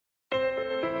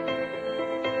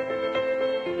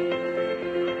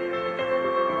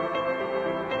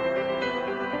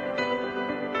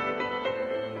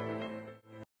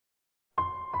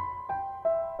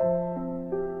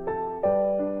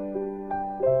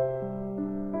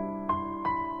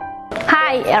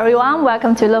Hi everyone,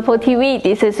 welcome to LOPO TV.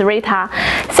 This is Rita.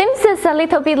 Seems it's a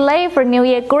little bit late for New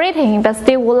Year greeting, but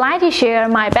still would like to share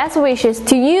my best wishes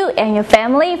to you and your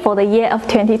family for the year of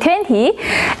 2020.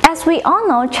 As we all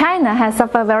know, China has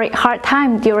suffered a very hard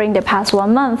time during the past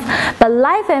 1 month, but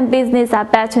life and business are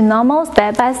back to normal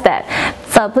step by step.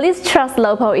 So please trust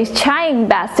LOPO is trying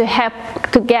best to help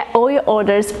to get all your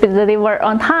orders delivered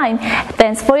on time.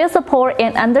 Thanks for your support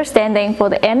and understanding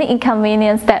for any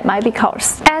inconvenience that might be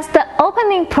caused. As the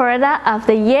opening product of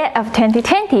the year of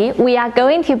 2020, we are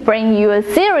going to bring you a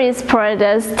series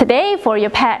products today for your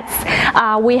pets.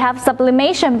 We have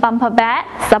sublimation bumper bag,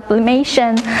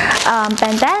 sublimation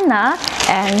bandana,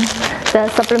 and the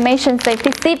sublimation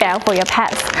safety seatbelt for your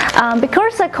pets.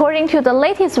 Because according to the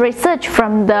latest research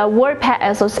from the World Pet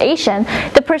Association,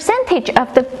 the percentage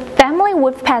of the family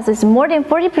with pets is more than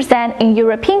 40% in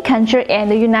European countries and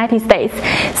the United States.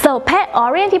 So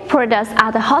pet-oriented products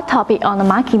are the hot topic on the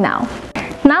market now.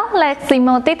 Now let's see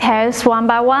more details one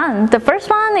by one. The first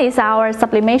one is our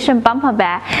sublimation bumper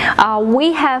bag.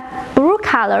 We have blue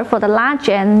color for the large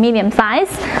and medium size,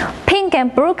 pink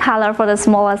and blue color for the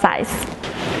smaller size.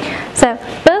 So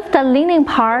both the leaning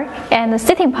part and the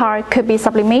sitting part could be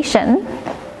sublimation.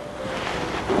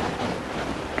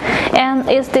 And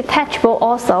it's detachable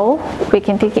also, we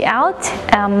can take it out.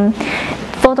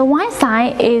 For the white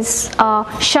side is a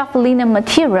soft linen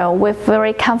material with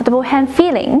very comfortable hand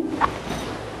feeling.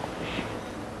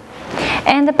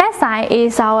 And the back side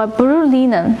is our blue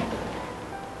linen.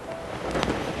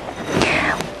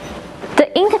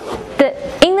 The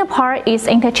inner part is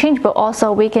interchangeable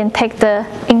also, we can take the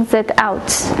insert out.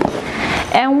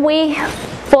 And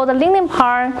for the linen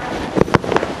part,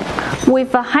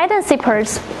 with a hidden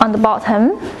zippers on the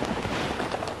bottom.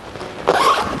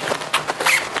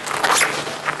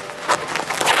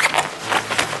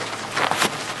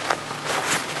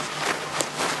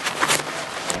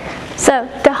 So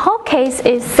the whole case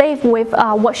is safe with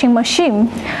a washing machine.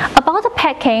 About the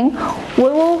packing,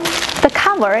 the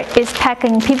cover is packed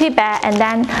in PP bag and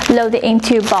then loaded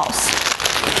into box.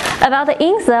 About the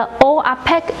insert, all are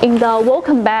packed in the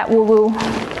welcome bag. We will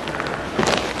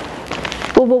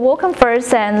welcome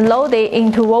first and load it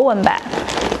into woven bag.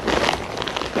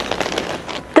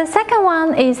 The second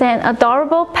one is an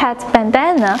adorable pet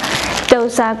bandana.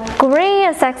 Those are great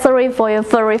accessories for your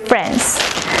furry friends.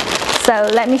 So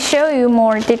let me show you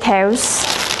more details.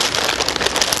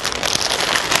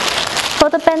 For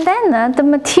the bandana, the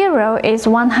material is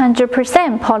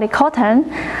 100% polycotton,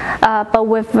 but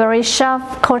with very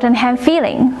soft cotton hand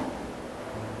feeling.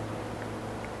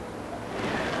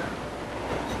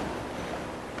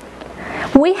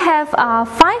 We have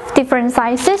 5 different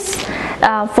sizes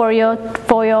for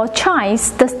your choice.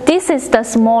 This is the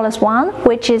smallest one,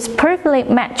 which is perfectly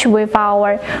matched with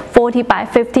our 40 by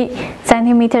 50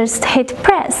 centimeters heat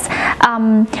press.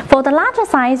 For the larger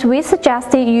size, we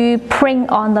suggest you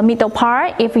print on the middle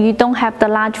part if you don't have the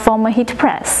large formal heat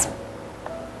press.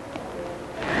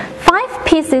 5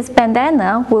 pieces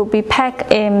bandana will be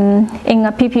packed in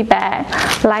a PP bag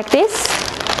like this.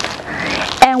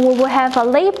 And we will have a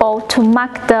label to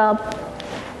mark the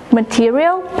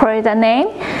material, product name,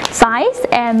 size,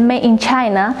 and made in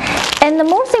China. And the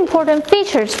most important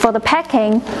features for the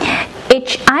packing,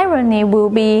 each ironing will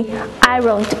be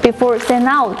ironed before sent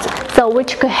out, so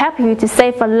which could help you to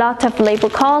save a lot of labor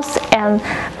costs and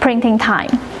printing time.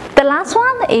 The last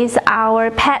one is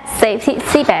our pet safety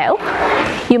seatbelt.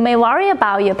 You may worry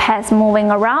about your pets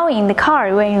moving around in the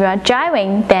car when you are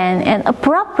driving, then an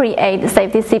appropriate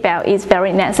safety seatbelt is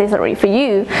very necessary for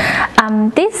you.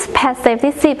 This pet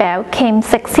safety seatbelt came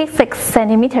 66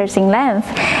 centimeters in length,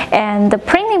 and the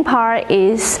printing part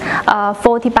is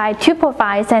 40 by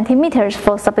 2.5 centimeters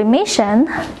for sublimation.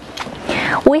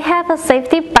 We have a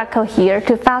safety buckle here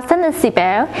to fasten the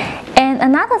seatbelt, and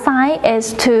another side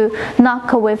is to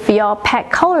knock with your pet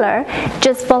collar.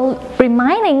 Just for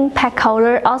reminding, pet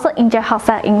collar also enjoy hot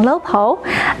side in LOPO.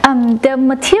 The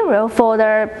material for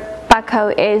the buckle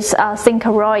is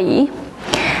synchroid,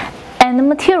 and the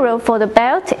material for the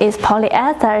belt is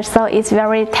polyester, so it's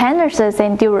very tenacious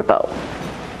and durable.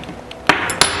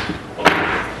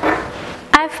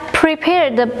 I've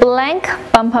prepared the blank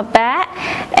bumper bag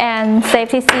and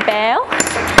safety seatbelt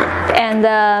and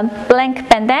the blank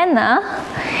bandana,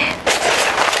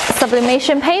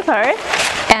 sublimation paper,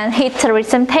 and heat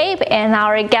resistant tape, and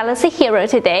our Galaxy Hero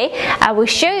today. I will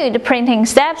show you the printing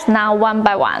steps now one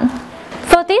by one.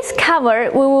 For this cover,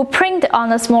 we will print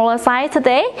on a smaller size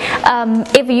today.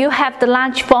 If you have the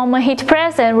large formal heat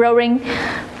press and rolling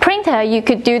printer, you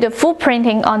could do the full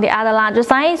printing on the other larger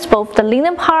size. Both the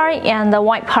linen part and the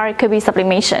white part could be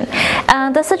sublimation.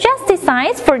 The suggested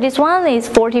size for this one is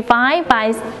 45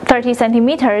 by 30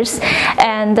 centimeters,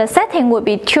 and the setting would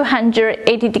be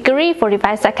 280 degrees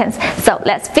 45 seconds. So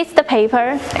let's fix the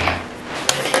paper.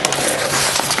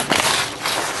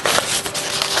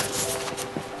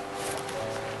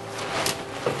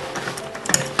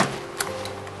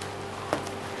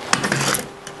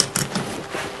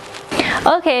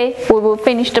 Okay, we will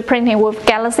finish the printing with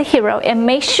Galaxy Hero and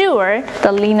make sure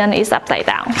the linen is upside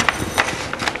down.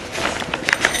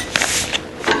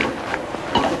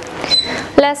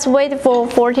 Let's wait for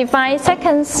 45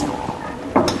 seconds.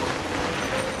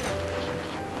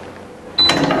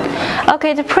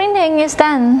 Okay, the printing is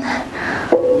done.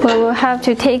 We will have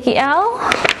to take it out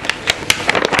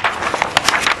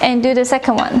and do the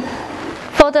second one.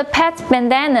 For the pet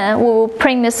bandana, we will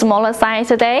print the smaller size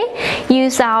today.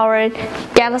 Use our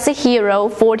Galaxy Hero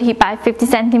 40 by 50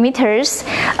 centimeters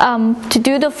to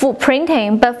do the full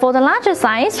printing. But for the larger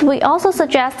size, we also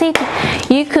suggested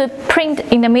you could print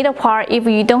in the middle part if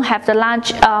you don't have the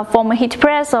large formal heat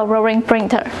press or rolling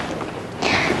printer.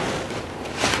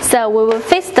 So we will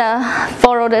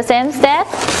follow the same step.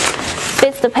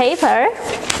 Fix the paper.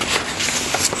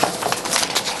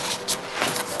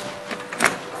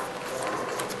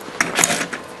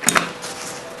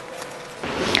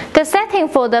 The setting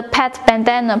for the pet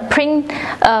bandana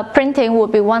printing will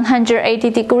be 180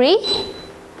 degrees,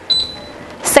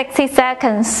 60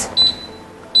 seconds.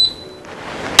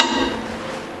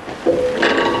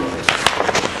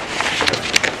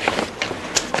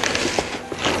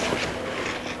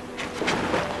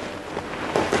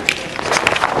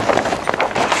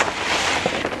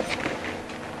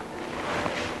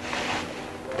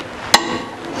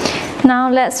 Now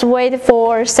let's wait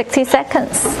for 60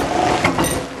 seconds.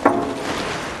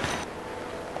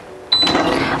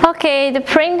 Okay, the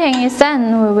printing is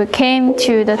done. We will come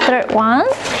to the third one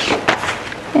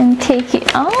and take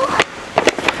it out.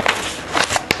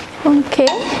 Okay.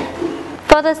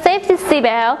 For the safety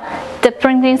seatbelt, the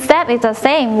printing step is the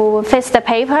same. We will fix the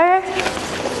paper.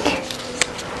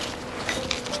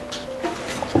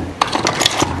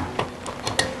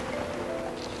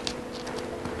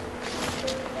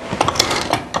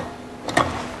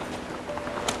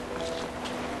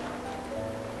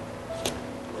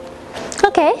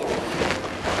 Okay.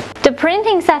 The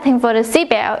printing setting for the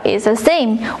seatbelt is the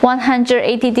same,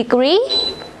 180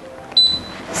 degrees,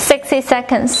 60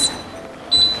 seconds.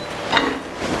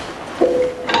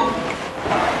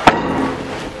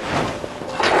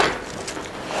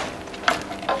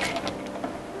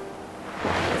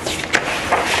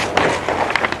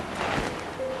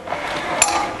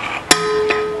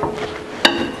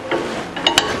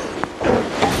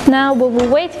 Now we will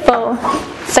wait for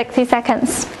 60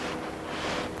 seconds.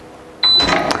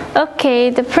 Okay,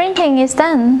 the printing is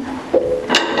done.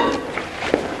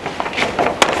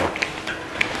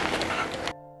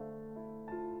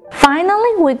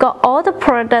 Finally, we got all the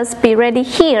products be ready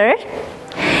here,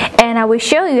 and I will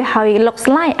show you how it looks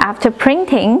like after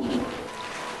printing.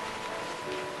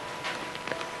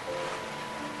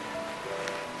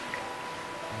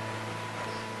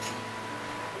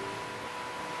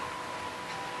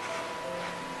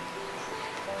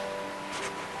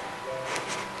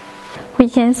 We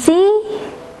can see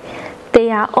they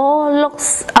are all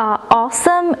looks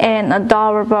awesome and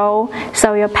adorable,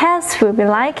 so your pets will be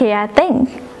like it, I think.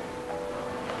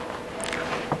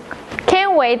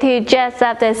 Can't wait to dress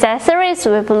up the accessories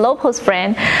with LOPO's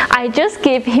friend. I just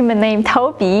gave him a name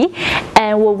Toby,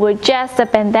 and we will dress the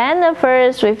bandana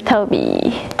first with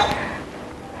Toby.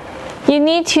 You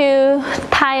need to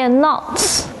tie a knot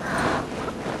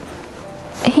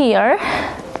here.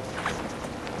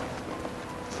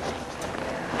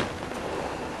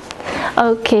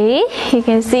 Okay, you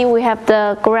can see we have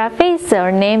the graphics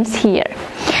or names here.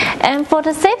 And for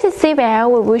the safety seatbelt,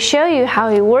 we will show you how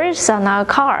it works on our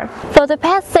car. For the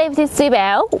pet safety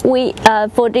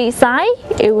seatbelt, for this side,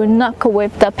 it will knock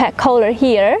with the pet collar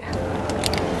here.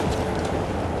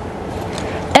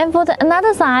 And for the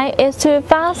another side is to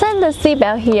fasten the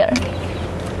seatbelt here.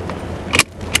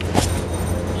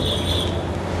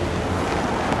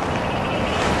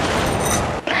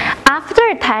 After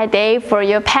a tight day for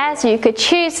your pets, you could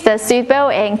choose the suitable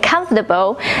and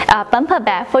comfortable bumper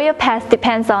bag for your pets,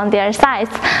 depends on their size.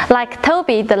 Like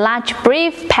Toby, the large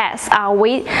brief pets are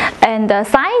weight and the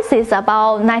size is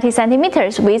about 90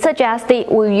 centimeters. We suggested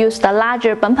we use the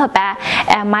larger bumper bag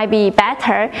and might be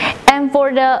better. And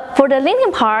for the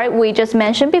linen part, we just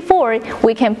mentioned before,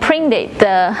 we can print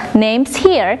the names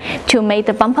here to make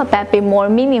the bumper bag be more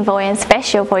meaningful and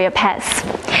special for your pets.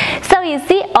 So So you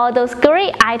see, all those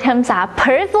great items are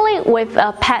perfectly with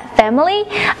a pet family,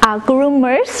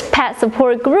 groomers, pet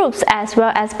support groups, as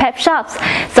well as pet shops.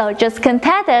 So just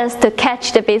contact us to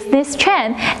catch the business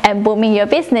trend and booming your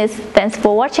business. Thanks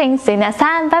for watching. See you next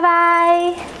time. Bye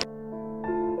bye.